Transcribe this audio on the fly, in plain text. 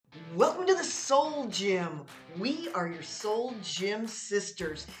Welcome to the Soul Gym. We are your Soul Gym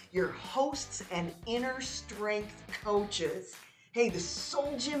sisters, your hosts and inner strength coaches. Hey, the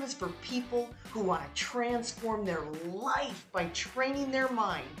Soul Gym is for people who want to transform their life by training their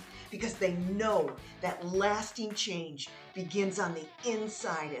mind because they know that lasting change begins on the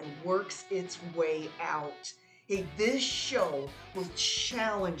inside and works its way out. Hey, this show will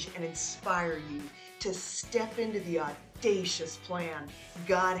challenge and inspire you to step into the audacious plan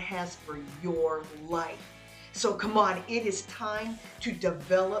God has for your life. So come on, it is time to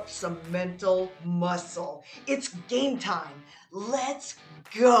develop some mental muscle. It's game time. Let's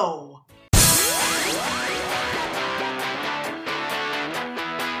go.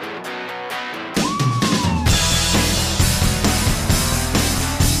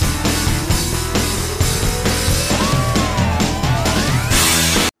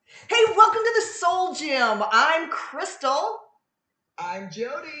 Hey, welcome to the Soul Gym. I'm Crystal. I'm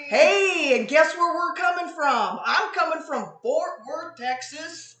Jody. Hey, and guess where we're coming from? I'm coming from Fort Worth,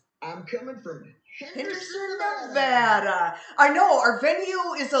 Texas. I'm coming from Henderson, Nevada. I know our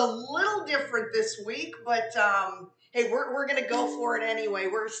venue is a little different this week, but hey, we're gonna go for it anyway.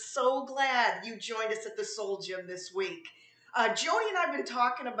 We're so glad you joined us at the Soul Gym this week. Jody and I have been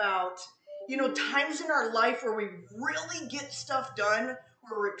talking about, times in our life where we really get stuff done,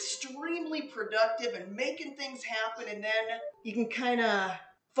 where we're extremely productive and making things happen, and then you can kind of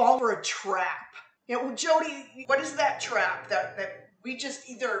fall for a trap. Jody, what is that trap that we just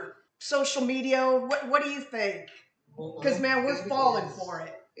either social media? What do you think? Because man, we're falling for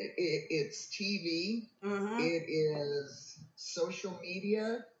it. It's TV. Mm-hmm. It is social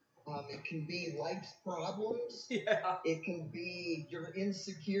media. It can be life's problems. Yeah. It can be your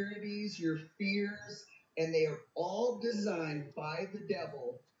insecurities, your fears, and they are all designed by the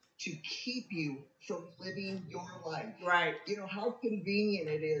devil to keep you from living your life. Right. You know how convenient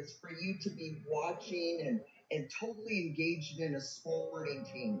it is for you to be watching and totally engaged in a sporting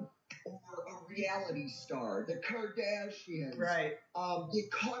team or a reality star, the Kardashians. Right.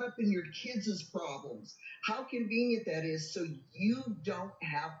 Get caught up in your kids' problems. How convenient that is so you don't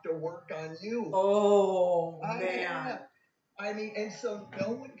have to work on you. Oh, man. I mean, and so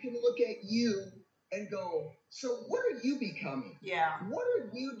no one can look at you and go, so what are you becoming? Yeah. What are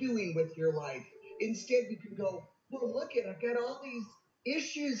you doing with your life? Instead, you can go, well, look at, I've got all these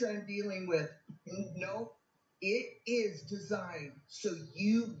issues I'm dealing with. No, it is designed so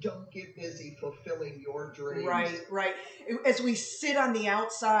you don't get busy fulfilling your dreams. Right. As we sit on the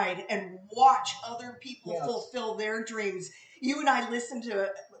outside and watch other people fulfill their dreams, you and I listened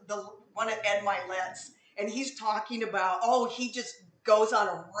to the one of Ed Milet's, and he's talking about, he just goes on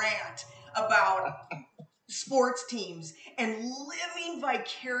a rant about sports teams and living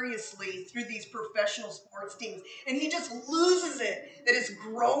vicariously through these professional sports teams. And he just loses it that as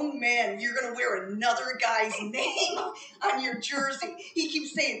grown men, you're going to wear another guy's name on your jersey. He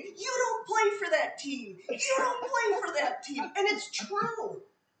keeps saying, you don't play for that team. You don't play for that team. And it's true.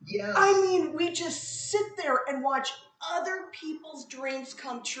 Yes. I mean, we just sit there and watch other people's dreams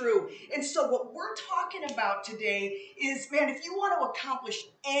come true. And so what we're talking about today is, man, if you want to accomplish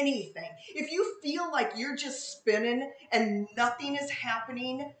anything, if you feel like you're just spinning and nothing is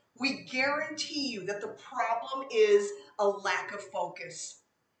happening, we guarantee you that the problem is a lack of focus.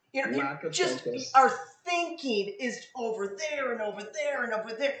 Focus. Our thinking is over there and over there and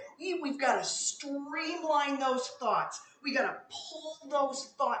over there. We've got to streamline those thoughts. We got to pull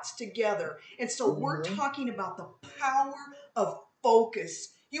those thoughts together. And so we're talking about the power of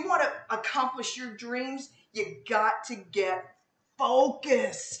focus. You want to accomplish your dreams, you got to get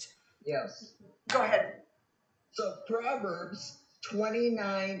focused. Yes. Go ahead. So Proverbs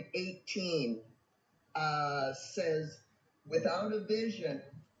 29:18 says, without a vision,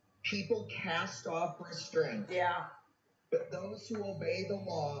 people cast off restraint. Yeah. But those who obey the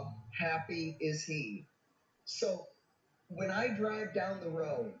law, happy is he. So when I drive down the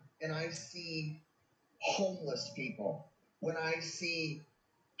road and I see homeless people, when I see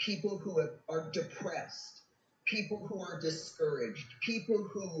people who are depressed, people who are discouraged, people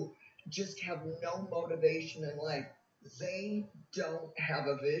who just have no motivation in life, they don't have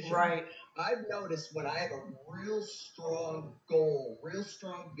a vision. Right. I've noticed when I have a real strong goal, real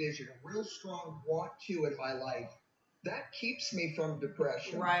strong vision, real strong want to in my life, that keeps me from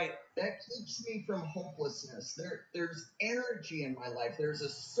depression. Right. That keeps me from hopelessness. There's energy in my life. There's a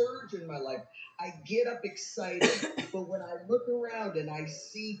surge in my life. I get up excited. But when I look around and I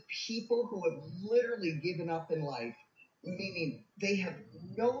see people who have literally given up in life, meaning they have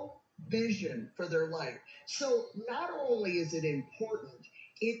no vision for their life. So not only is it important,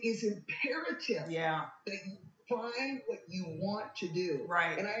 it is imperative that you Find what you want to do.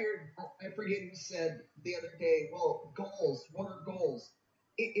 Right. And I forget who said the other day, well, goals, what are goals?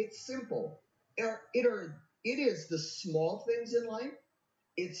 It's simple. It is the small things in life.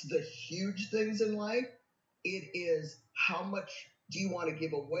 It's the huge things in life. It is how much do you want to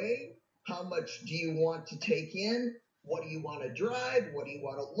give away? How much do you want to take in? What do you want to drive? What do you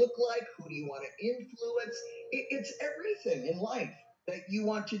want to look like? Who do you want to influence? It's everything in life that you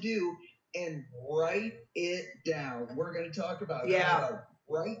want to do, and write it down. We're going to talk about how to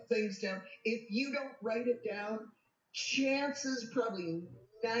write things down. If you don't write it down, chances probably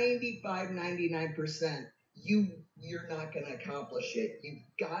 95, 99%, you're not going to accomplish it. You've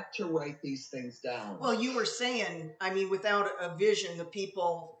got to write these things down. Well, you were saying, I mean, without a vision, the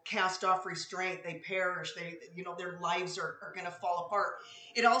people cast off restraint, they perish, their lives are going to fall apart.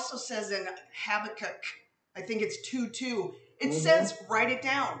 It also says in Habakkuk, I think it's 2:2, it says, write it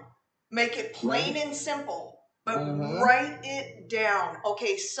down. Make it plain and simple, but write it down.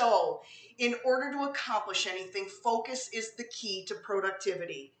 Okay, so in order to accomplish anything, focus is the key to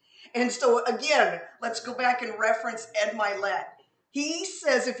productivity. And so again, let's go back and reference Ed Milet. He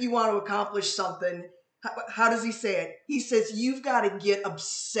says if you want to accomplish something, how does he say it? He says you've got to get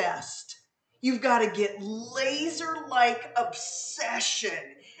obsessed. You've got to get laser-like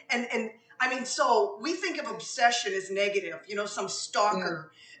obsession. And I mean, so we think of obsession as negative, some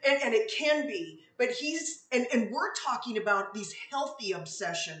stalker. Yeah. And it can be. But and we're talking about these healthy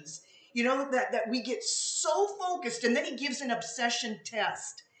obsessions, that we get so focused. And then he gives an obsession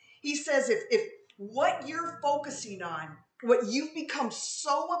test. He says if what you're focusing on, what you've become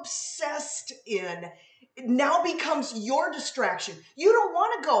so obsessed in, now becomes your distraction. You don't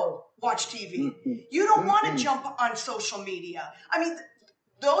want to go watch TV. You don't want to jump on social media. I mean,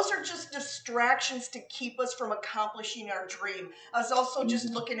 those are just distractions to keep us from accomplishing our dream. I was also just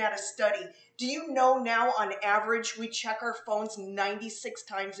looking at a study. Do you know now on average we check our phones 96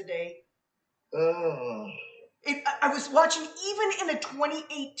 times a day? I was watching, even in a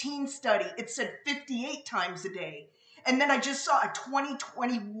 2018 study, it said 58 times a day. And then I just saw a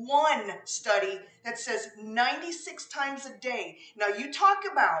 2021 study that says 96 times a day. Now you talk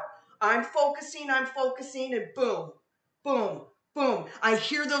about, I'm focusing, and boom, boom, boom. I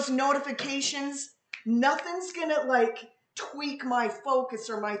hear those notifications. Nothing's going to tweak my focus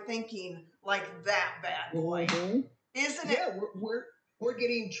or my thinking like that bad boy. Isn't it? Yeah, we're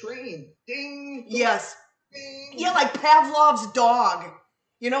getting trained. Ding. Yes. Ding. Yeah, like Pavlov's dog,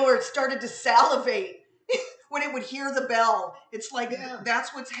 where it started to salivate when it would hear the bell. It's like,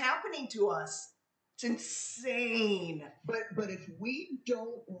 that's what's happening to us. It's insane. But if we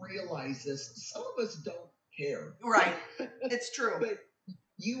don't realize this, some of us don't care. Right. It's true. But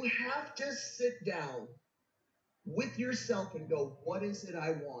you have to sit down with yourself and go, what is it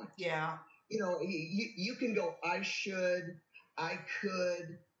I want? Yeah. You can go, I should, I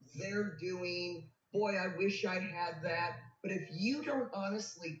could, they're doing, boy, I wish I had that. But if you don't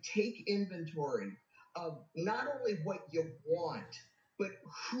honestly take inventory of not only what you want, but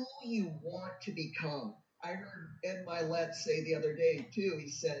who you want to become. I heard Ed Milet say the other day, too, he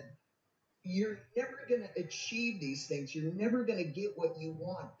said, you're never going to achieve these things. You're never going to get what you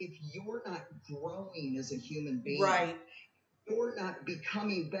want if you're not growing as a human being. Right. You're not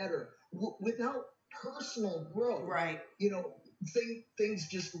becoming better. Without personal growth, right. Things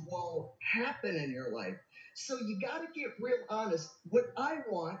just won't happen in your life. So you got to get real honest. What I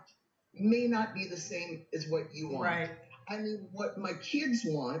want may not be the same as what you want. Right. I mean, what my kids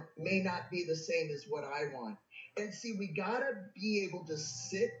want may not be the same as what I want. And see, we got to be able to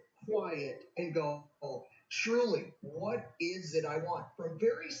sit quiet and go, oh, truly, what is it I want? From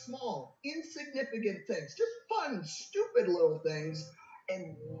very small, insignificant things, just fun, stupid little things.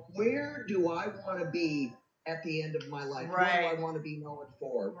 And where do I want to be at the end of my life? Right. What do I want to be known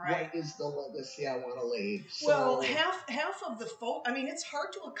for? Right. What is the legacy I want to leave? Well, half of the it's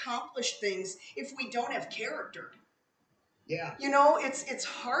hard to accomplish things if we don't have character. Yeah. It's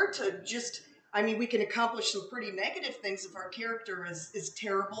hard to just, we can accomplish some pretty negative things if our character is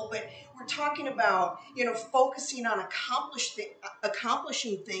terrible, but we're talking about, focusing on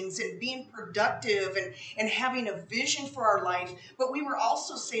accomplishing things and being productive and having a vision for our life. But we were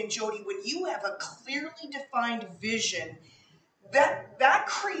also saying, Jody, when you have a clearly defined vision, that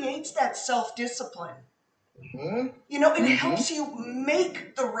creates that self-discipline. Mm-hmm. It helps you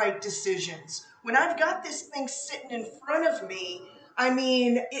make the right decisions. When I've got this thing sitting in front of me,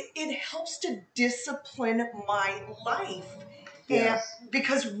 it helps to discipline my life. Yes. And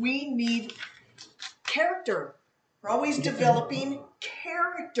because we need character. We're always developing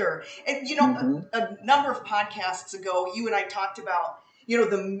character. And, a number of podcasts ago, you and I talked about,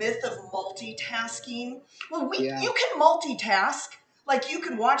 the myth of multitasking. Well, Yeah. you can multitask. Like you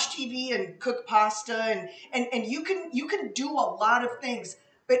can watch TV and cook pasta and you can do a lot of things.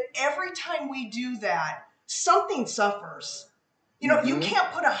 But every time we do that, something suffers. You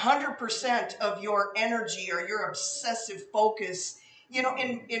can't put 100% of your energy or your obsessive focus,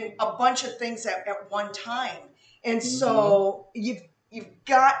 in a bunch of things at one time. And so you've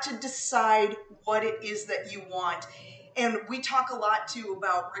got to decide what it is that you want. And we talk a lot too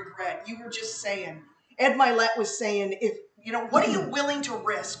about regret. You were just saying, Ed Milet was saying, if what are you willing to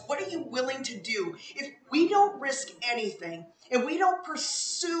risk? What are you willing to do? If we don't risk anything and we don't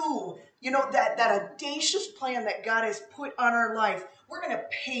pursue, that audacious plan that God has put on our life, we're going to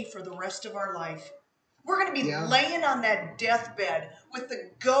pay for the rest of our life. We're going to be laying on that deathbed with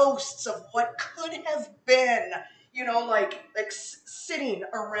the ghosts of what could have been, like sitting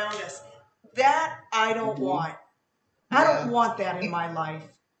around us. That I don't want. I don't want that in my life.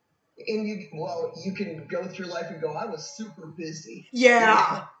 And you can go through life and go, I was super busy.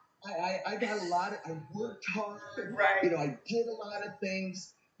 Yeah. I got I worked hard. Right. I did a lot of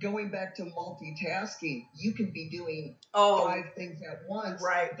things. Going back to multitasking, you can be doing 5 things at once,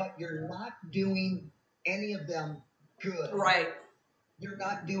 right, but you're not doing any of them good. Right. You're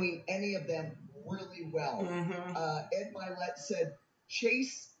not doing any of them really well. Ed Milet said,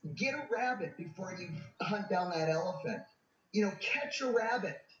 get a rabbit before you hunt down that elephant. Catch a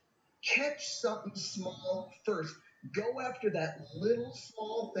rabbit. Catch something small first. Go after that little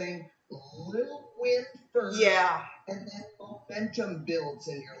small thing, little win first. Yeah. And then momentum builds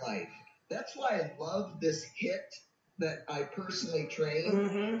in your life. That's why I love this HIT that I personally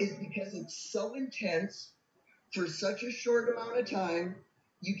train, is because it's so intense for such a short amount of time.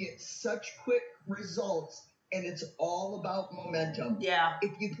 You get such quick results, and it's all about momentum. Yeah.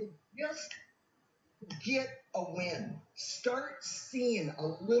 If you could just get a win, start seeing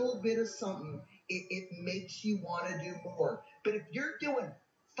a little bit of something, it makes you want to do more. But if you're doing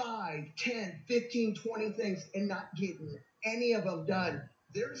 5, 10, 15, 20 things and not getting any of them done,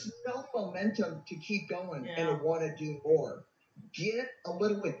 there's no momentum to keep going and want to do more. Get a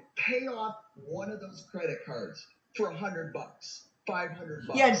little bit, pay off one of those credit cards for $100, $500.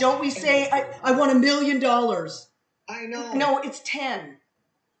 Yeah, don't we say, I want $1 million. I know. No, it's 10.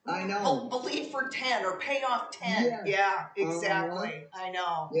 I know. Believe for 10 or pay off 10. Yes. Yeah, exactly. I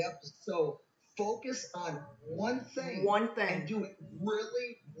know. Yep. So focus on one thing. And do it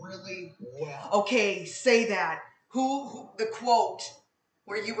really, really well. Okay, say that. Who the quote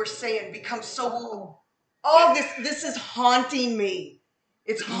where you were saying becomes so this is haunting me.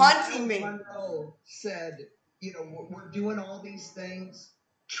 It's haunting me. Monroe said, we're doing all these things,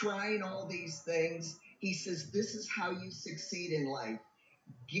 trying all these things. He says, this is how you succeed in life.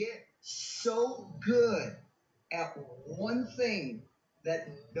 Get so good at one thing that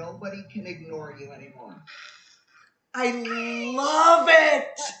nobody can ignore you anymore. I love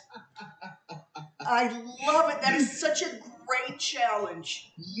it. I love it. That is such a great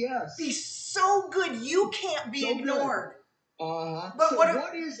challenge. Yes. Be so good you can't be ignored. But so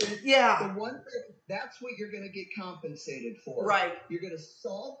what is it? Yeah. The one thing, that's what you're going to get compensated for. Right. You're going to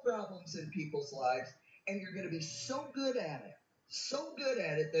solve problems in people's lives, and you're going to be so good at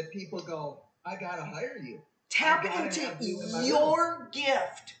it that people go, I got to hire you. Tap into your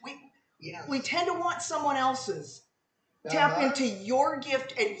gift. We tend to want someone else's. Tap into your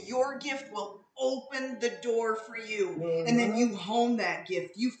gift, and your gift will open the door for you. And then you hone that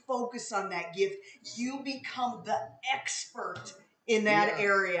gift. You focus on that gift. You become the expert in that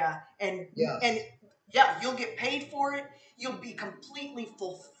area. And you'll get paid for it. You'll be completely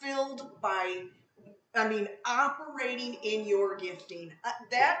fulfilled by, operating in your gifting.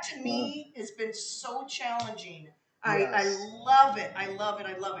 That to me has been so challenging. I love it. I love it.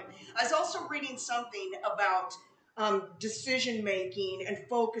 I love it. I was also reading something about decision making and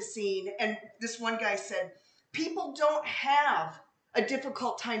focusing, and this one guy said, people don't have a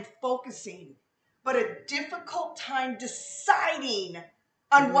difficult time focusing, but a difficult time deciding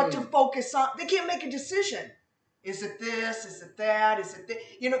on what to focus on. They can't make a decision. Is it this? Is it that? Is it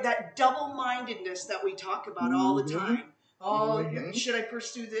that? That double-mindedness that we talk about all the time. Should I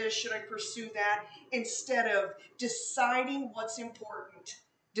pursue this? Should I pursue that? Instead of deciding what's important,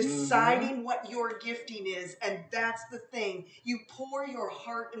 deciding what your gifting is, and that's the thing. You pour your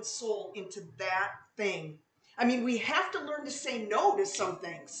heart and soul into that thing. We have to learn to say no to some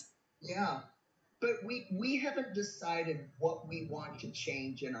things. Yeah, but we haven't decided what we want to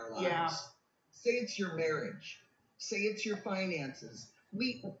change in our lives. Yeah. Say it's your marriage. Say it's your finances.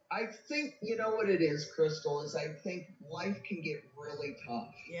 I think, you know what it is, Crystal, is I think life can get really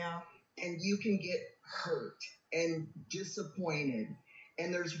tough. Yeah. And you can get hurt and disappointed.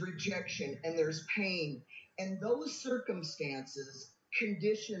 and there's rejection and there's pain. And those circumstances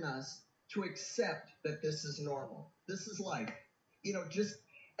condition us to accept that this is normal. This is life. Just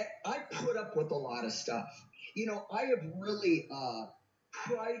I put up with a lot of stuff. I have really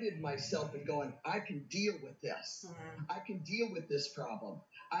prided myself in going, I can deal with this. I can deal with this problem.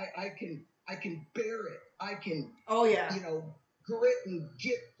 I can bear it. I can, grit and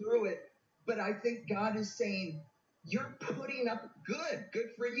get through it. But I think God is saying, you're putting up good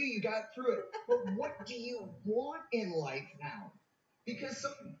for you. You got through it. But what do you want in life now? Because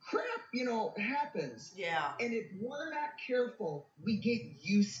some crap, happens. Yeah. And if we're not careful, we get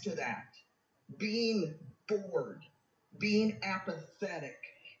used to that. Being bored, being apathetic,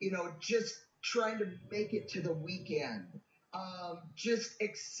 just trying to make it to the weekend. Just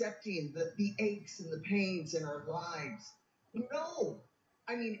accepting the aches and the pains in our lives. No.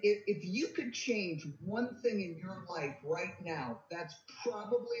 I mean, if you could change one thing in your life right now, that's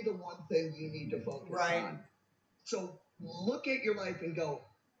probably the one thing you need to focus on. So look at your life and go,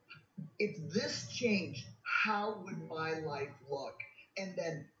 if this changed, how would my life look? And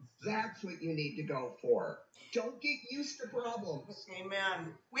then that's what you need to go for. Don't get used to problems.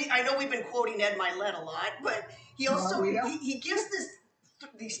 Amen. I know we've been quoting Ed Milet a lot, but he also he gives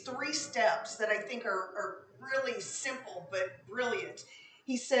these 3 steps that I think are really simple but brilliant.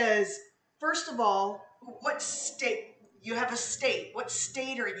 He says, first of all, what state? You have a state. What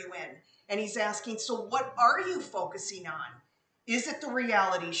state are you in? And he's asking, so what are you focusing on? Is it the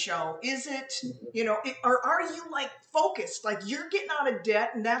reality show? Is it, or are you like focused? Like you're getting out of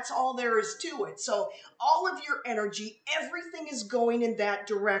debt and that's all there is to it. So all of your energy, everything is going in that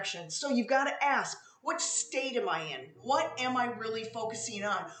direction. So you've got to ask, what state am I in? What am I really focusing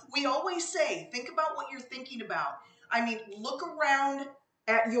on? We always say, think about what you're thinking about. I mean, look around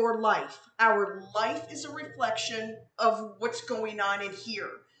at your life. Our life is a reflection of what's going on in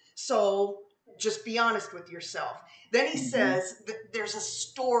here. So just be honest with yourself. Then he says that there's a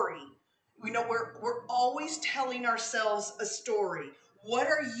story. We're always telling ourselves a story. What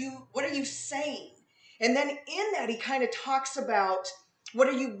are you saying? And then in that, he kind of talks about what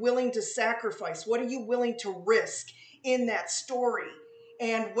are you willing to sacrifice? What are you willing to risk in that story?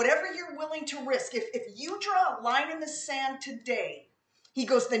 And whatever you're willing to risk, if you draw a line in the sand today, he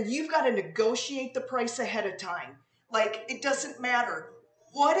goes, then you've got to negotiate the price ahead of time. Like, it doesn't matter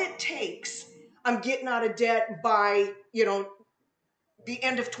what it takes. I'm getting out of debt by, the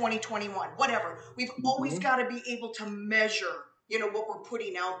end of 2021, whatever. We've always got to be able to measure, what we're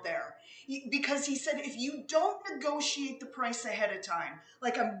putting out there. Because he said, if you don't negotiate the price ahead of time,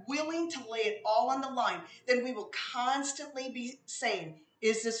 like I'm willing to lay it all on the line, then we will constantly be saying,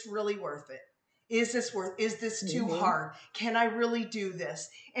 is this really worth it? Is this too hard? Can I really do this?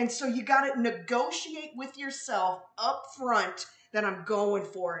 And so you got to negotiate with yourself up front that I'm going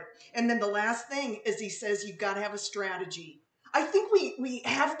for it. And then the last thing is he says, you've got to have a strategy. I think we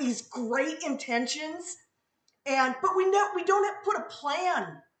have these great intentions, but we don't put a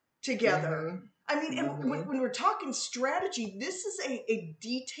plan together. I mean, and when we're talking strategy, this is a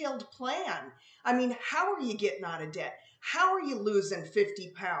detailed plan. I mean, how are you getting out of debt? How are you losing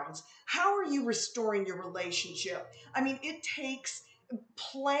 50 pounds? How are you restoring your relationship? I mean, it takes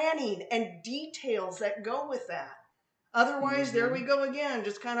planning and details that go with that. Otherwise, there we go again,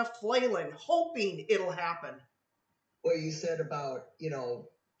 just kind of flailing, hoping it'll happen. What you said about,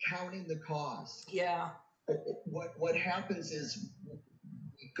 counting the cost. Yeah. What happens is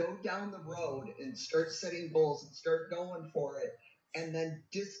we go down the road and start setting goals and start going for it, and then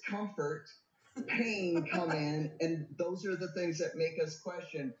discomfort, pain come in, and those are the things that make us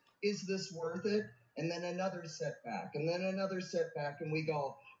question, is this worth it? And then another setback, and then another setback, and we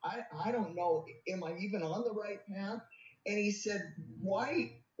go, I don't know, am I even on the right path? And he said,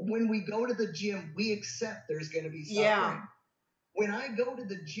 why, when we go to the gym, we accept there's going to be suffering. Yeah. When I go to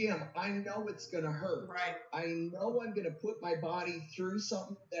the gym, I know it's going to hurt. Right. I know I'm going to put my body through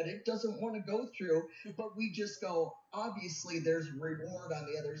something that it doesn't want to go through, but we just go, obviously there's reward on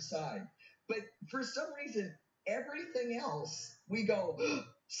the other side. But for some reason, everything else, we go,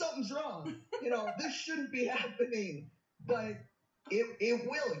 something's wrong. This shouldn't be happening. But it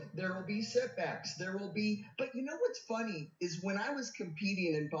will. There will be setbacks. There will be. But what's funny is when I was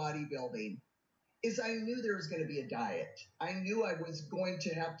competing in bodybuilding, is I knew there was going to be a diet. I knew I was going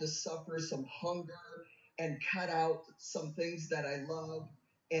to have to suffer some hunger and cut out some things that I love.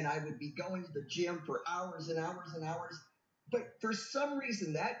 And I would be going to the gym for hours and hours and hours. But for some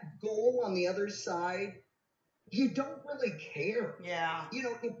reason, that goal on the other side, you don't really care. Yeah.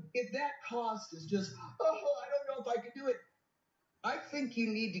 If that cost is just, I don't know if I can do it. I think you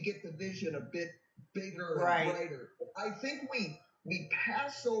need to get the vision a bit bigger and brighter. I think we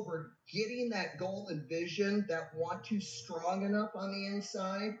pass over getting that goal and vision, that want to strong enough on the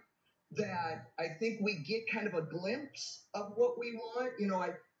inside, that I think we get kind of a glimpse of what we want.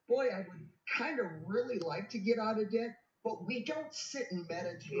 I would kind of really like to get out of debt, but we don't sit and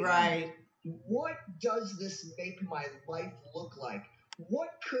meditate on it. Right. What does this make my life look like? What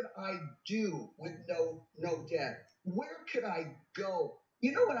could I do with no debt? Where could I go?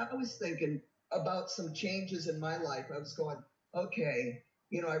 You know what I was thinking about some changes in my life? I was going, okay,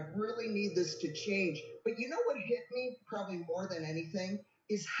 I really need this to change. But you know what hit me probably more than anything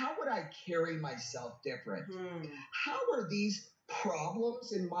is how would I carry myself different? How are these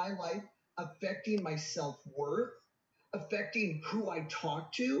problems in my life affecting my self-worth, affecting who I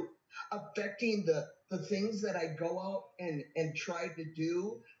talk to, affecting the things that I go out and try to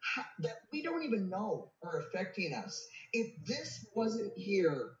do that we don't even know are affecting us? If this wasn't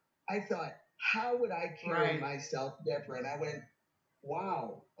here, I thought, how would I carry myself different? I went,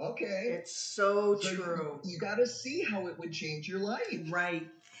 wow, okay. It's so true. You got to see how it would change your life. Right.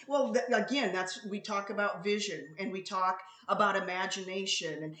 Well, again, we talk about vision and we talk about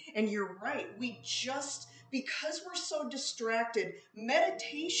imagination. And you're right. Because we're so distracted,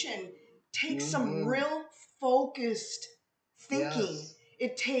 meditation takes some real focused thinking. Yes.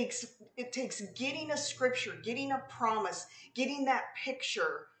 It takes getting a scripture, getting a promise, getting that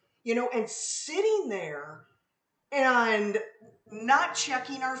picture, and sitting there and not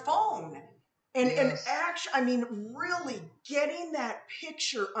checking our phone. And actually, really getting that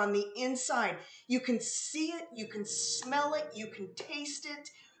picture on the inside. You can see it, you can smell it, you can taste it.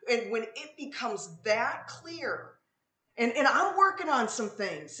 And when it becomes that clear, and I'm working on some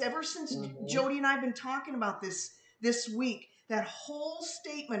things ever since Jody and I have been talking about this week, that whole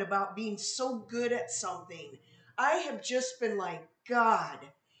statement about being so good at something. I have just been like, God,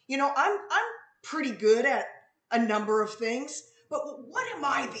 I'm pretty good at a number of things, but what am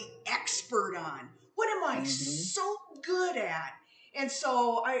I the expert on? What am I so good at? And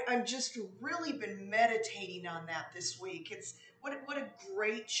so I've just really been meditating on that this week. It's what a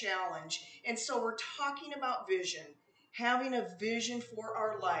great challenge. And so we're talking about vision, having a vision for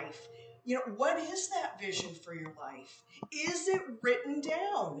our life. What is that vision for your life? Is it written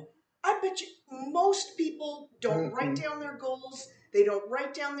down? I bet you most people don't write down their goals. They don't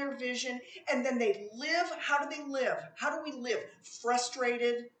write down their vision. And then they live. How do they live? How do we live?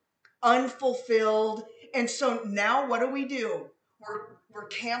 Frustrated, unfulfilled. And so now what do? We're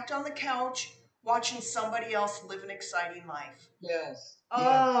camped on the couch watching somebody else live an exciting life. Yes.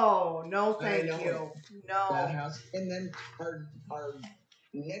 Oh, no, thank you. No. That house. And then our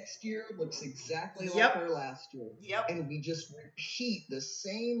next year looks exactly like our last year. Yep. And we just repeat the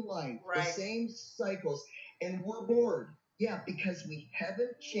same life, the same cycles, and we're bored. Yeah, because we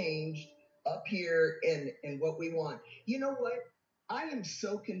haven't changed up here in what we want. You know what? I am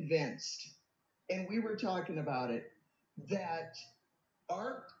so convinced, and we were talking about it, that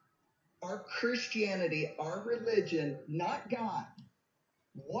our Christianity, our religion, not God,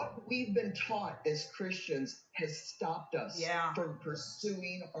 what we've been taught as Christians has stopped us from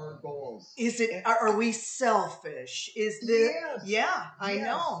pursuing our goals. Are we selfish? I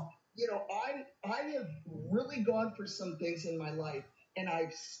know. I have really gone for some things in my life, and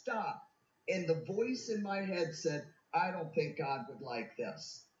I've stopped, and the voice in my head said, I don't think God would like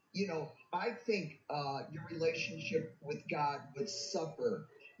this. I think your relationship with God would suffer.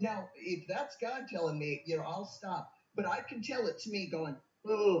 Now, if that's God telling me, I'll stop. But I can tell it's me going,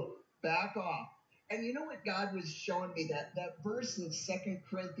 oh, back off. And you know what God was showing me? That verse in 2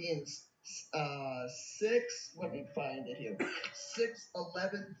 Corinthians 6, let me find it here,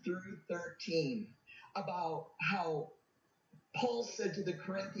 6:11 through 13, about how Paul said to the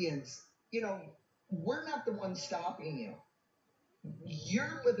Corinthians, we're not the ones stopping you.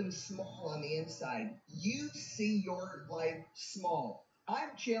 You're living small on the inside. You see your life small.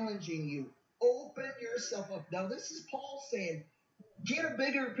 I'm challenging you. Open yourself up. Now, this is Paul saying, get a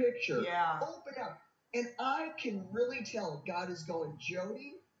bigger picture. Yeah. Open up. And I can really tell God is going,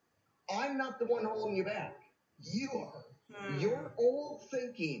 Jody, I'm not the one holding you back. You are. Your old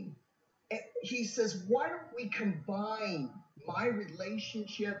thinking. And he says, why don't we combine my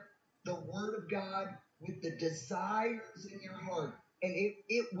relationship, the Word of God, with the desires in your heart, and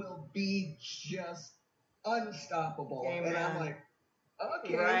it will be just unstoppable. Amen. And I'm like,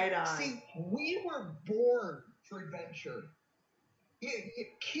 okay. Right on. See, we were born for adventure.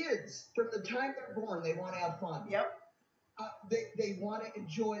 Kids, from the time they're born, they want to have fun. Yep. They want to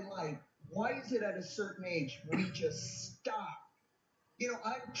enjoy life. Why is it at a certain age we just stop?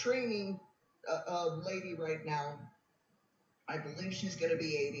 I'm training a lady right now. I believe she's going to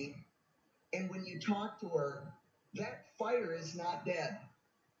be 80. And when you talk to her, that fire is not dead.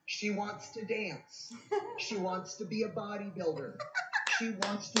 She wants to dance. She wants to be a bodybuilder. She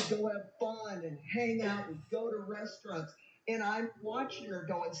wants to go have fun and hang out and go to restaurants. And I'm watching her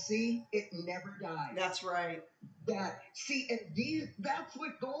going, see, it never dies. That's right. That's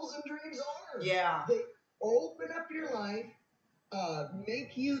what goals and dreams are. Yeah. They open up your life,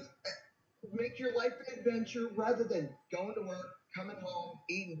 make your life an adventure rather than going to work, coming home,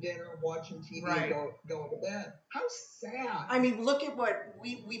 eating dinner, watching TV, Right. and going to bed. How sad. I mean, look at what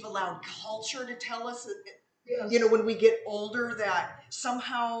we've allowed culture to tell us. Yes. You know, when we get older, that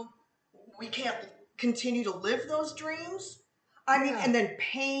somehow we can't continue to live those dreams. I mean, Yeah. and then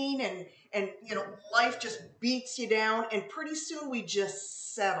pain and you know, life just beats you down, and pretty soon we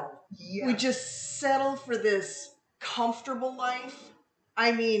just settle. Yes. We just settle for this comfortable life.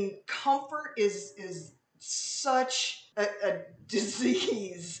 I mean, comfort is such a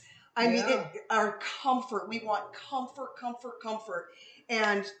disease. I mean, Yeah. our comfort. We want comfort, comfort, comfort.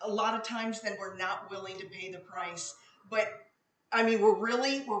 And a lot of times then we're not willing to pay the price. But I mean, we're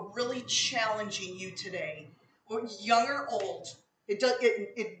really challenging you today. Young or old,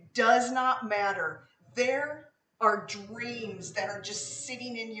 it does not matter. There are dreams that are just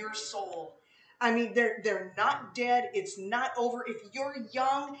sitting in your soul. I mean, they're not dead. It's not over. If you're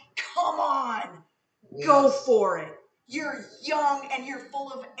young, come on, go Yes. for it. You're young and you're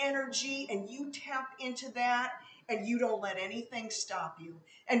full of energy, and you tap into that, and you don't let anything stop you.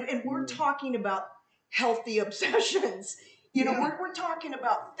 And we're talking about healthy obsessions. You know, Yeah. we're talking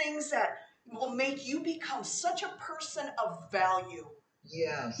about things that will make you become such a person of value.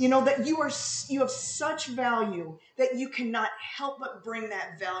 Yes. You know, that you have such value that you cannot help but bring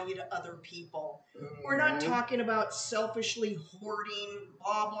that value to other people. We're not talking about selfishly hoarding,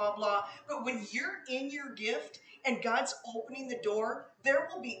 blah, blah, blah. But when you're in your gift and God's opening the door, there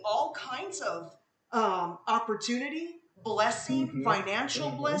will be all kinds of opportunity, blessing,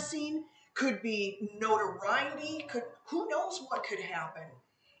 financial blessing, could be notoriety, who knows what could happen.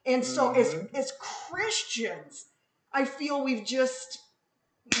 And so as Christians, I feel we've just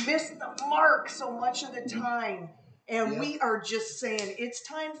missed the mark so much of the time. And we are just saying it's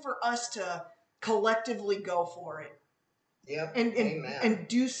time for us to collectively go for it. Yep. And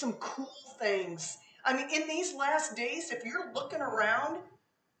do some cool things. I mean, in these last days, if you're looking around,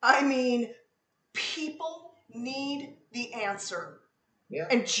 I mean, people need the answer. Yep.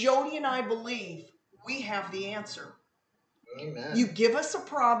 And Jody and I believe we have the answer. Amen. You give us a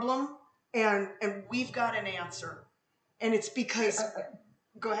problem, and we've got an answer. And it's because...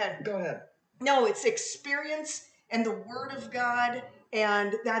 Go ahead. Go ahead. No, it's experience and the Word of God,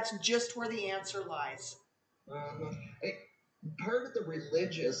 and that's just where the answer lies. Part of the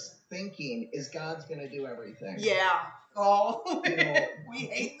religious thinking is God's going to do everything. Yeah. Oh, You know, we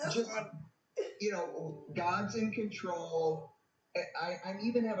hate this one. You know, God's in control. I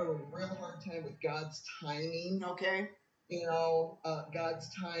even have a real hard time with God's timing. Okay. You know, God's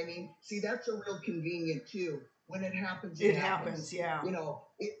timing. See, that's a real convenient too. When it happens, it happens. Yeah. You know,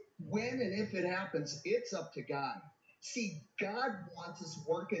 when and if it happens, it's up to God. See, God wants us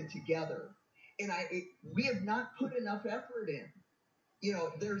working together, and we have not put enough effort in. You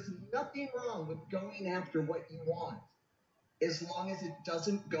know, there's nothing wrong with going after what you want, as long as it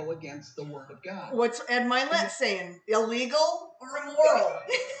doesn't go against the Word of God. What's Ed Milet saying? Illegal or immoral?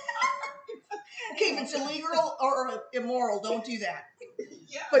 Okay, if it's illegal or immoral, don't do that.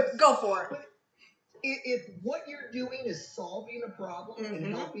 Yes. But go for it. But if what you're doing is solving a problem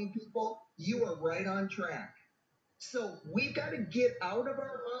and helping people, you are right on track. So we've got to get out of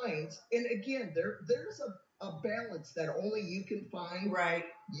our minds. And again, there's a balance that only you can find. Right.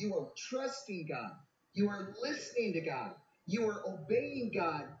 You are trusting God. You are listening to God. You are obeying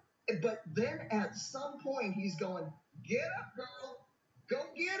God. But then at some point, he's going, get up, girl. Go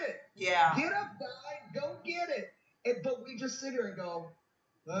get it. Yeah. Get up, guy. Go get it. But we just sit here and go,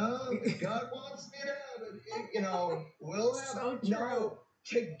 well, if God wants me to have it, you know, we'll have so it. true. No,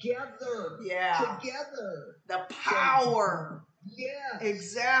 together. Yeah. Together. The power. Yeah.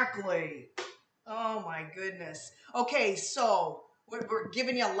 Exactly. Oh my goodness. Okay, so we're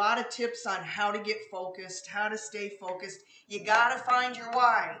giving you a lot of tips on how to get focused, how to stay focused. You got to find your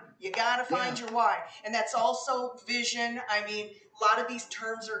why. You got to find your why. And that's also vision. I mean, a lot of these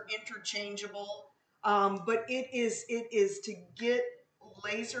terms are interchangeable, but it is to get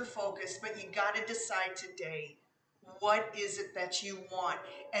laser focused, but you got to decide today, what is it that you want?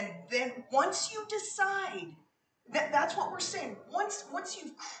 And then once you decide, that's what we're saying. Once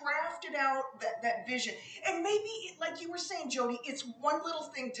you've crafted out that vision, and maybe, like you were saying, Jody, it's one little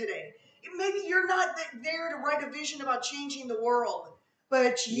thing today. Maybe you're not there to write a vision about changing the world,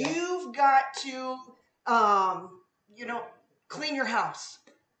 but you've got to you know, clean your house.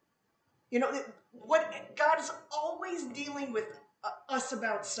 You know, what God is always dealing with us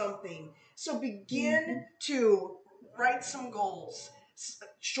about something. So begin to write some goals,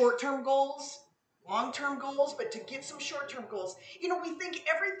 short-term goals, long-term goals, but to get some short-term goals. You know, we think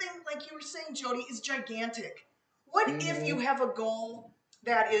everything, like you were saying, Jody, is gigantic. What if you have a goal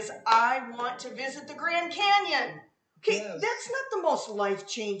that is, I want to visit the Grand Canyon? Okay, that's not the most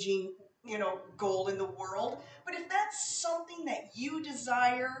life-changing, you know, goal in the world. But if that's something that you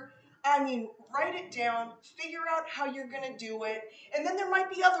desire, I mean, write it down, figure out how you're going to do it, and then there might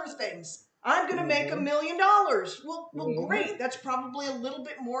be other things. I'm going to make $1 million. Well, great. That's probably a little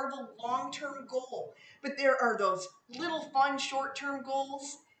bit more of a long-term goal. But there are those little fun short-term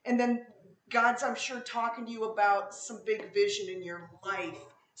goals, and then God's, I'm sure, talking to you about some big vision in your life.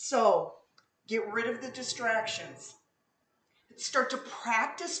 So get rid of the distractions. Start to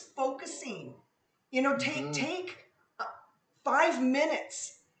practice focusing. You know, take 5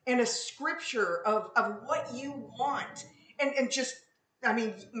 minutes and a scripture of what you want. And just, I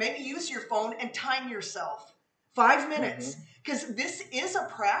mean, maybe use your phone and time yourself. 5 minutes. Because this is a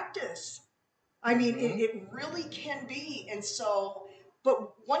practice. I mean, it really can be. And so,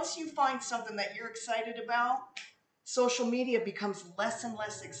 but once you find something that you're excited about, social media becomes less and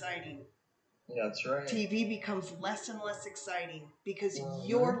less exciting. That's right. TV becomes less and less exciting because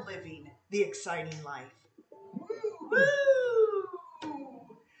you're living the exciting life. Woo!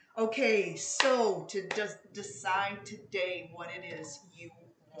 Okay, so to just decide today what it is you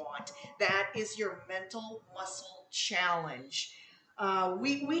want. That is your mental muscle challenge.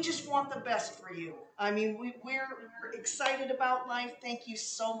 We just want the best for you. I mean, we're excited about life. Thank you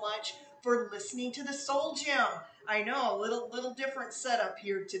so much for listening to the Soul Gym. I know, a little different setup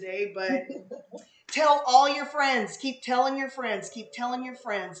here today, but tell all your friends. Keep telling your friends. Keep telling your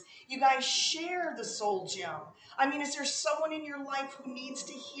friends. You guys share the Soul Gym. I mean, is there someone in your life who needs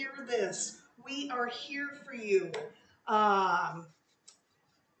to hear this? We are here for you.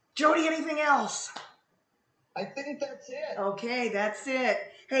 Jody, anything else? I think that's it. Okay, that's it.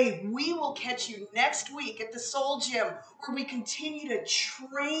 Hey, we will catch you next week at the Soul Gym, where we continue to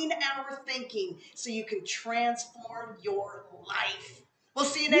train our thinking so you can transform your life. We'll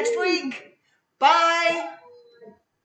see you next week. Bye.